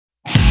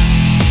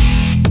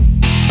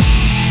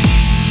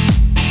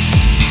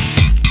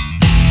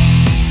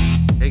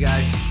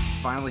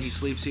finally he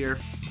sleeps here.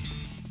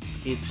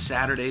 It's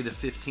Saturday the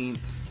 15th.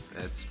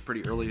 It's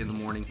pretty early in the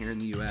morning here in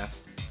the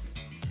US.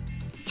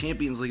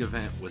 Champions League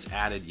event was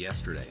added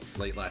yesterday,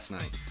 late last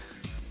night.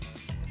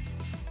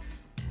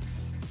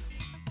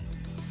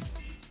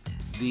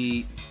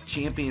 The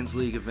Champions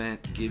League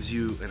event gives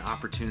you an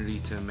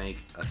opportunity to make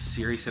a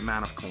serious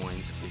amount of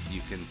coins if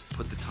you can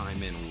put the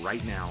time in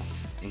right now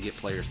and get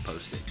players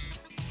posted.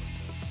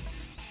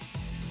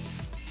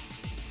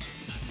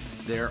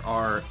 There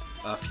are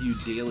a few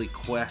daily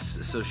quests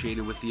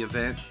associated with the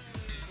event,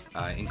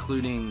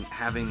 including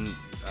having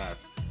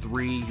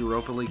 3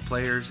 Europa League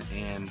players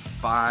and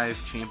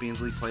 5 Champions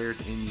League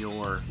players in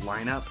your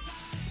lineup.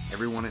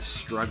 Everyone is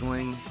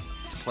struggling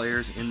to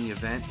players in the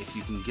event. If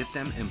you can get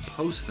them and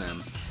post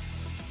them,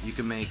 you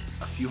can make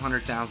a few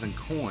 100,000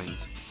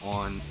 coins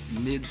on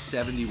mid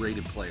 70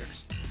 rated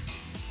players.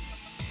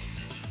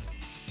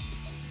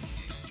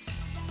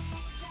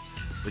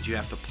 But you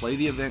have to play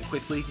the event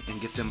quickly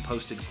and get them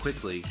posted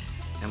quickly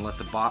and let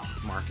the bot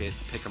market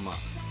pick them up.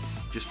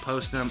 Just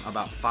post them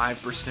about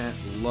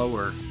 5%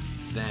 lower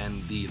than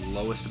the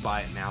lowest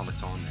buy it now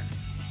that's on there.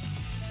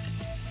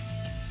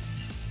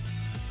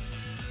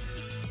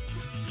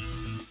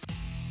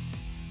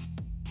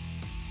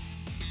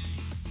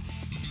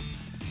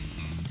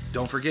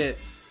 Don't forget,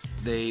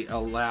 they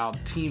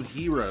allowed Team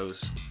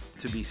Heroes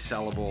to be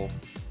sellable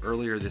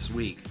earlier this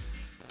week,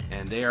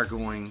 and they are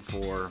going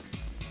for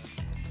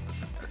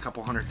a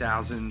couple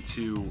 100,000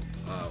 to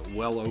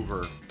well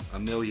over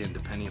 $1 million,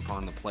 depending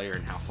upon the player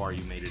and how far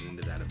you made it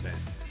into that event.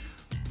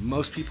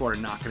 Most people are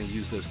not going to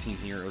use those Team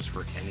Heroes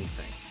for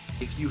anything.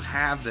 If you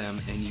have them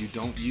and you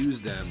don't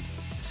use them,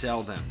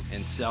 sell them,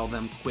 and sell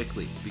them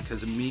quickly,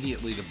 because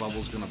immediately the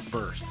bubble's going to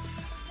burst.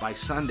 By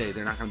Sunday,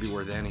 they're not going to be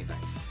worth anything.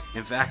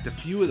 In fact, a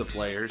few of the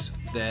players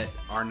that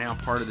are now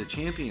part of the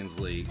Champions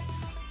League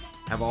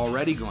have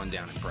already gone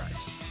down in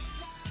price.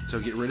 So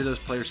get rid of those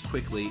players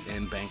quickly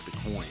and bank the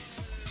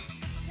coins.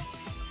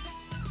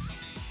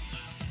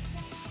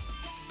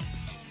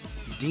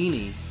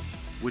 Dini,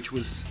 which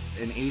was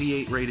an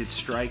 88 rated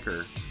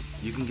striker,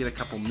 you can get a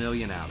couple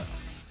million out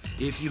of.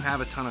 If you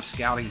have a ton of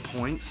scouting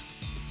points,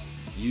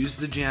 use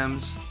the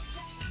gems,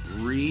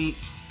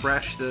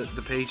 refresh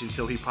the page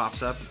until he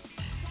pops up.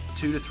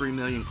 2 to 3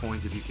 million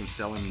coins if you can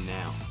sell him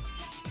now.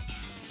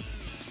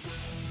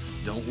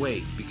 Don't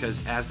wait,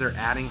 because as they're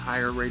adding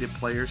higher rated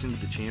players into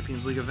the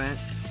Champions League event,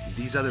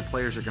 these other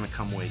players are going to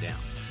come way down.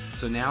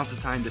 So now's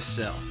the time to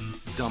sell.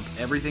 Dump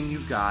everything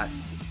you've got,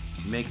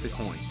 make the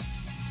coins.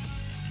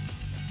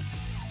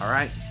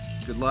 Alright,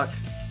 good luck,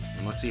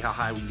 and let's see how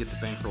high we can get the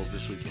bankrolls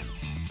this weekend.